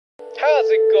How's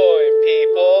it going,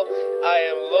 people? I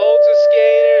am loads of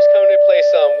skaters coming to play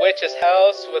some Witch's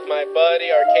House with my buddy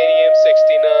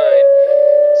Arcanium69.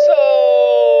 So,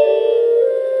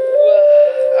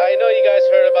 I know you guys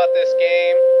heard about this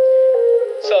game,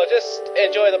 so just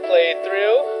enjoy the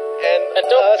playthrough and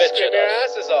don't scream your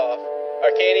asses off.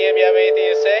 Arcanium, you have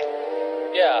anything to say?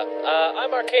 Yeah,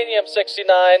 I'm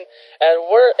Arcanium69,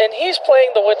 and he's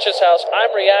playing the Witch's House.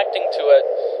 I'm reacting to it,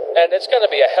 and it's gonna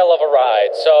be a hell of a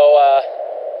ride. So,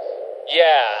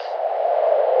 yeah.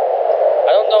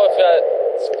 I don't know if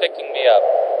it's picking me up.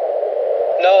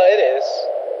 No, it is.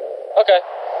 Okay.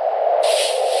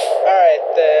 Alright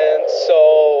then,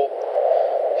 so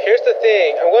here's the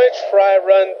thing. I'm going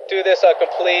to do this a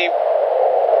complete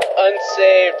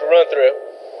unsaved run through.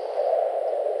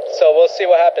 So we'll see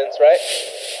what happens, right?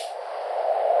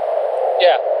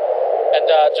 Yeah. And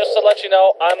just to let you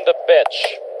know, I'm the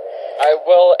bitch. I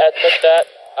will admit that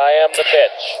I am the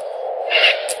bitch.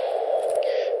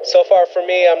 So far for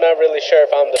me, I'm not really sure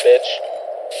if I'm the bitch.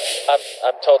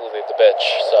 I'm totally the bitch.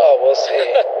 So we'll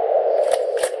see.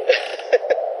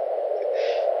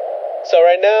 So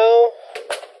right now,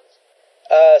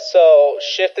 so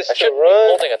shift is to run. Be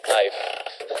holding a knife.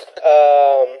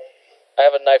 I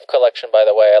have a knife collection, by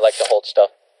the way. I like to hold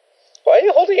stuff. Why are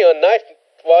you holding a knife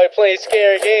while you're playing a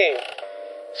scary game?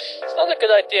 It's not a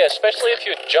good idea, especially if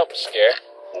you jump scare.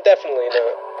 Definitely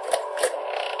not.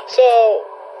 So,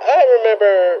 I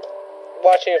remember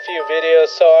watching a few videos,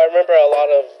 so I remember a lot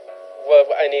of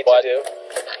what I need to do.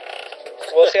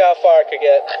 We'll see how far I could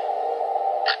get.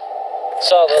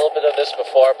 Saw a little bit of this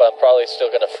before, but I'm probably still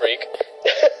gonna freak.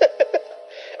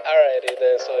 Alrighty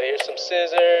then, so here's some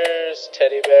scissors,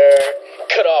 teddy bear,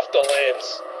 cut off the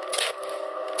limbs.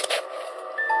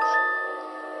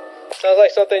 Sounds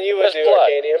like something you would do,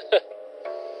 Arcanium.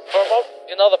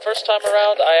 The first time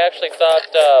around, I actually thought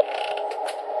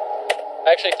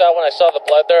when I saw the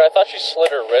blood there, I thought she slit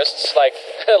her wrists. Like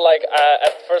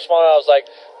at the first moment, I was like,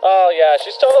 oh yeah,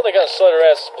 she's totally gonna slit her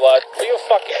wrists, blood. Will you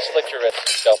fucking slit your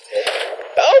wrists, dumb bitch?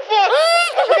 Oh fuck!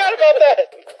 I forgot about that!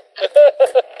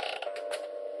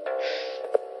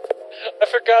 I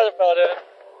forgot about it.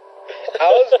 I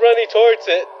was running towards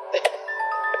it.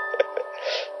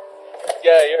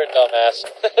 Yeah, you're a dumbass.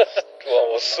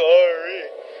 Well, sorry.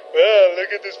 Well,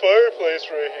 look at this fireplace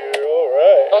right here.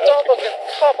 Alright. Oh, don't look at...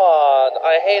 Come on.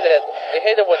 I hate it. I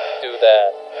hate it when you do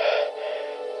that.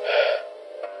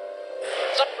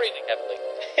 Stop breathing heavily.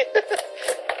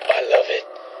 I love it.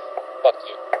 Fuck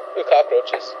you. Ooh,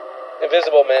 cockroaches.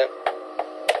 Invisible man.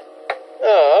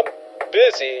 Oh, I'm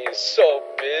busy. So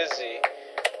busy.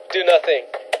 Do nothing.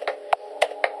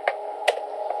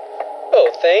 Oh,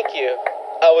 thank you.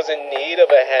 I was in need of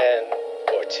a hand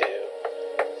or two.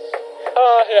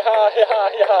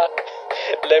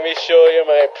 Let me show you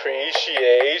my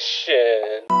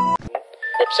appreciation.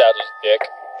 Whips out his dick.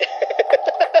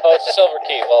 Oh, it's a silver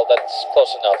key. Well, that's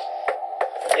close enough.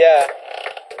 Yeah.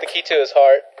 The key to his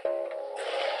heart.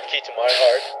 The key to my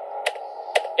heart.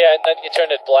 Yeah, and then you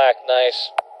turn it black.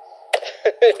 Nice.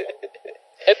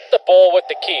 Hit the bowl with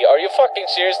the key. Are you fucking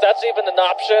serious? That's even an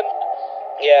option?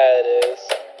 Yeah, it is.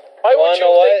 Why would you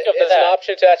think of It's that? an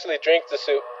option to actually drink the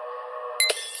soup.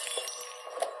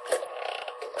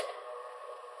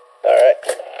 Alright.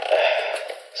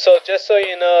 So, just so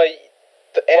you know,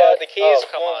 the keys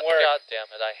won't work. God damn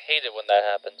it. I hate it when that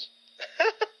happens.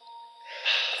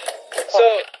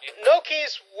 So, no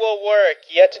keys will work.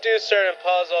 You have to do certain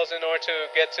puzzles in order to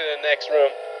get to the next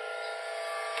room.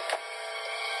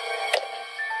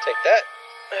 Take that.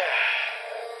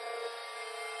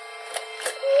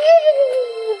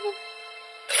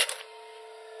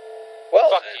 Well,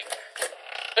 fuck you.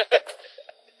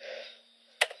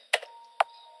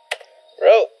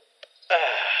 Rope.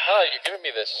 Oh, you're giving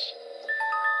me this.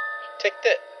 Take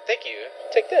that. Thank you.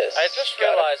 Take this. I just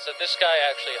realized that this guy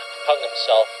actually hung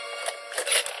himself.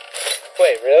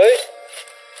 Wait, really?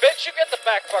 Bitch, you get the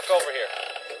back fuck over here.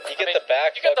 You get the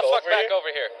back you get the fuck back over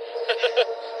here.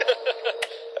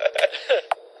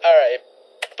 Alright.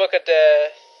 Book of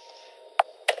Death.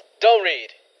 Don't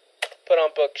read. Put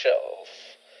on bookshelf.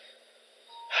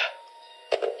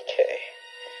 Okay.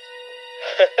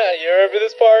 You remember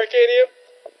this part, Arcanium?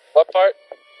 What part?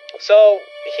 So,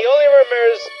 he only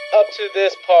remembers up to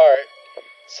this part.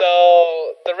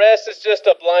 So, the rest is just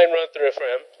a blind run through for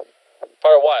him.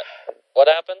 Part what? What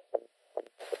happened?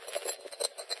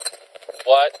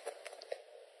 What?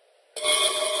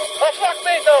 Oh, fuck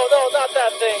me! No, not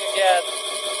that thing again.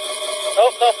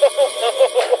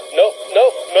 Nope.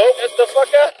 Nope. Get the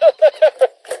fuck out of there.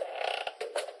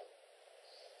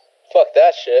 Fuck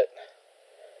that shit.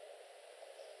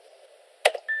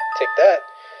 Take that.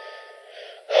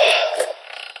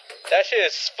 That shit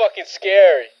is fucking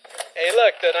scary. Hey,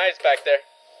 look, the knight's back there.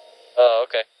 Oh,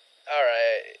 okay.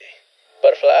 Alright.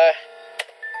 Butterfly.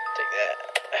 Take that.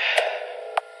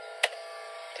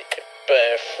 Take the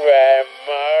butterfly,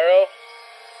 Morrow.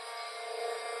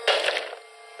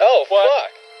 Oh, What?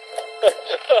 fuck.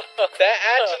 That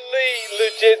actually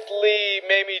legitimately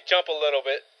made me jump a little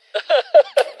bit.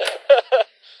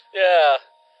 Yeah.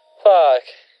 Fuck.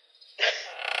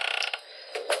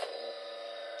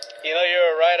 You know, you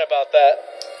were right about that.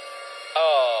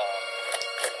 Oh.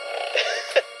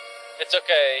 It's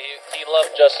okay. He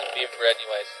loved Justin Bieber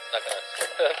anyways. Not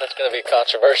gonna. That's gonna be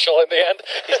controversial in the end.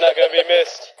 He's not gonna be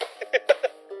missed.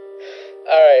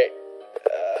 Alright.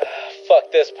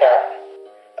 Fuck this part.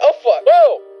 Oh, fuck.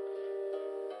 Whoa!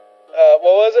 What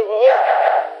was it? What was it?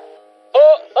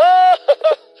 Oh! Oh!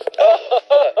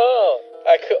 Oh,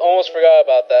 I almost forgot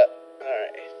about that.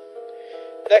 Alright.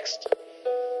 Next.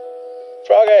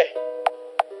 Froggy.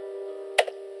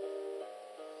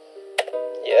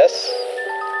 Yes.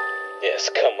 Yes,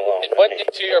 come along. It went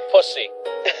into your pussy.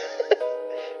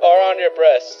 Or on your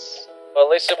breasts. Well,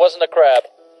 at least it wasn't a crab.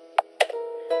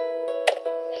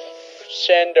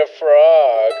 Send a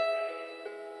frog.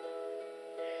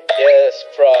 Yes,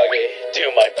 Froggy,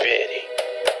 do my bidding.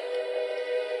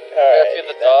 Alright. Feed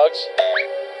the dogs.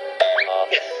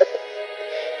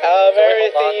 Out of Can we hold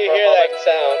everything on you for a hear that moment?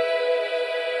 sound.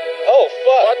 Oh,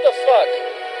 fuck. What the fuck?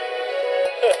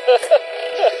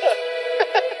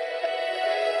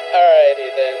 Alrighty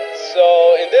then. So,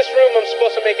 in this room, I'm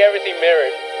supposed to make everything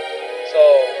mirrored. So,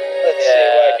 let's see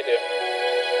what I can do.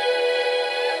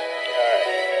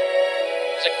 Alright.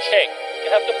 It's a cake. You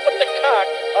have to put the cock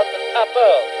on the top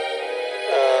of.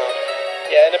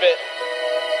 Yeah, in a bit.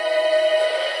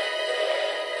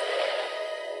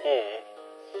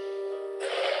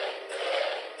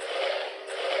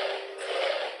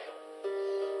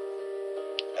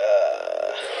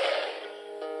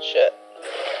 Shit.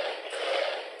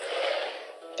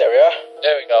 There we are.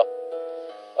 There we go.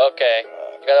 Okay.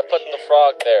 You gotta put the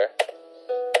frog there.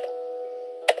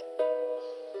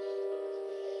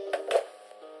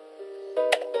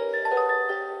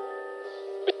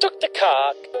 We took the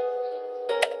cock.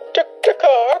 Took the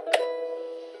cock.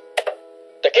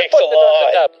 The We cake's put it on the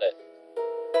alive. tablet.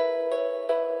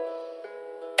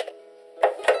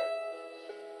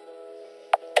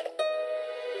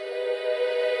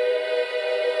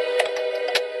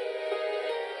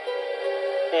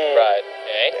 Right.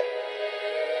 Okay.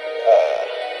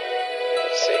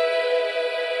 Let's see.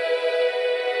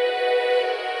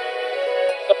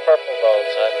 The purple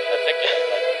rose. I think it's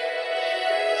like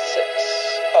 6.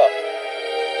 Oh.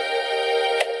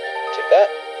 Take that.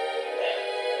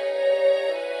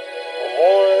 One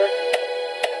more.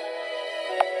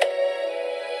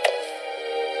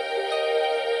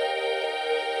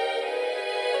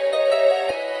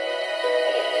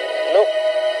 Nope.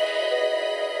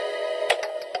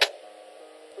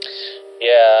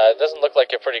 Yeah, it doesn't look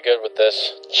like you're pretty good with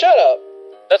this. Shut up.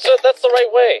 That's the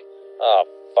right way. Oh,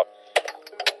 fuck.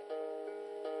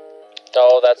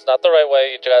 No, that's not the right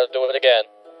way. You gotta do it again.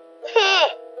 Ha!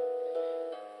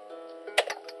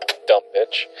 Dumb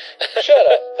bitch. Shut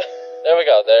up. There we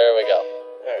go, there we go.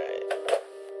 Alright.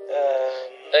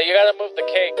 Now you gotta move the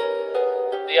cake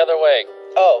the other way.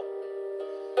 Oh.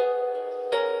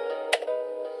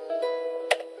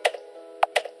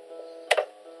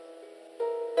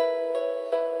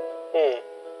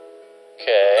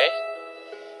 Okay.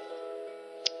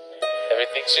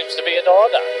 Everything seems to be in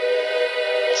order.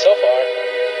 So far.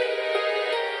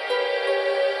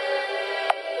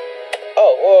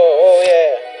 Oh, whoa,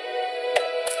 yeah.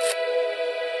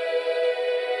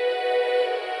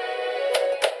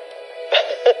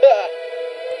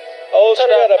 Oh,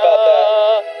 forgot about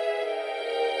that.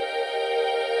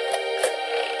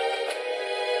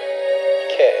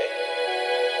 Okay.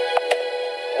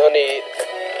 No need.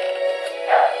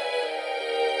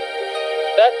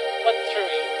 That went through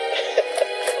you.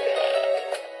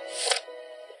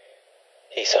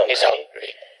 He's hungry. He's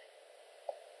hungry.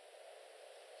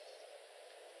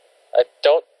 I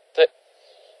don't think.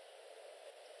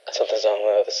 Something's on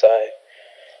the other side.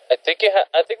 I think you have.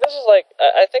 I think this is like.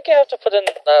 I think you have to put in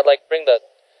like bring the.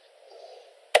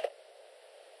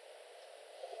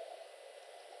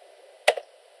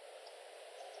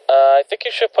 I think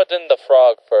you should put in the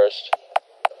frog first,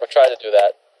 or try to do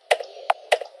that.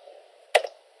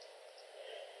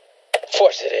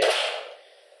 Force it in.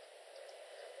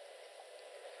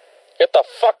 Get the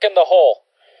fuck in the hole.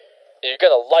 You're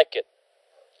gonna like it.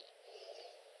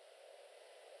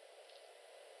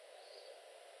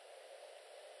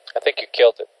 I think you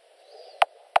killed it.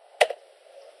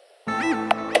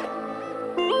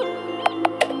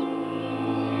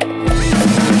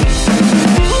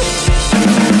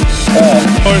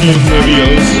 Hardly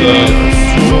Leviosa.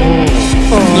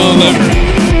 No, never.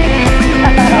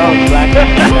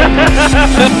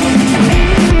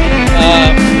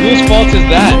 Whose fault is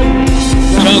that?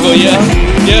 Chongo, yes.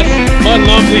 Yes, my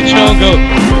lovely Chongo.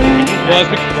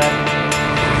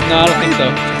 No, I don't think so.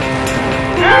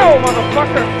 Ow,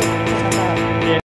 motherfucker!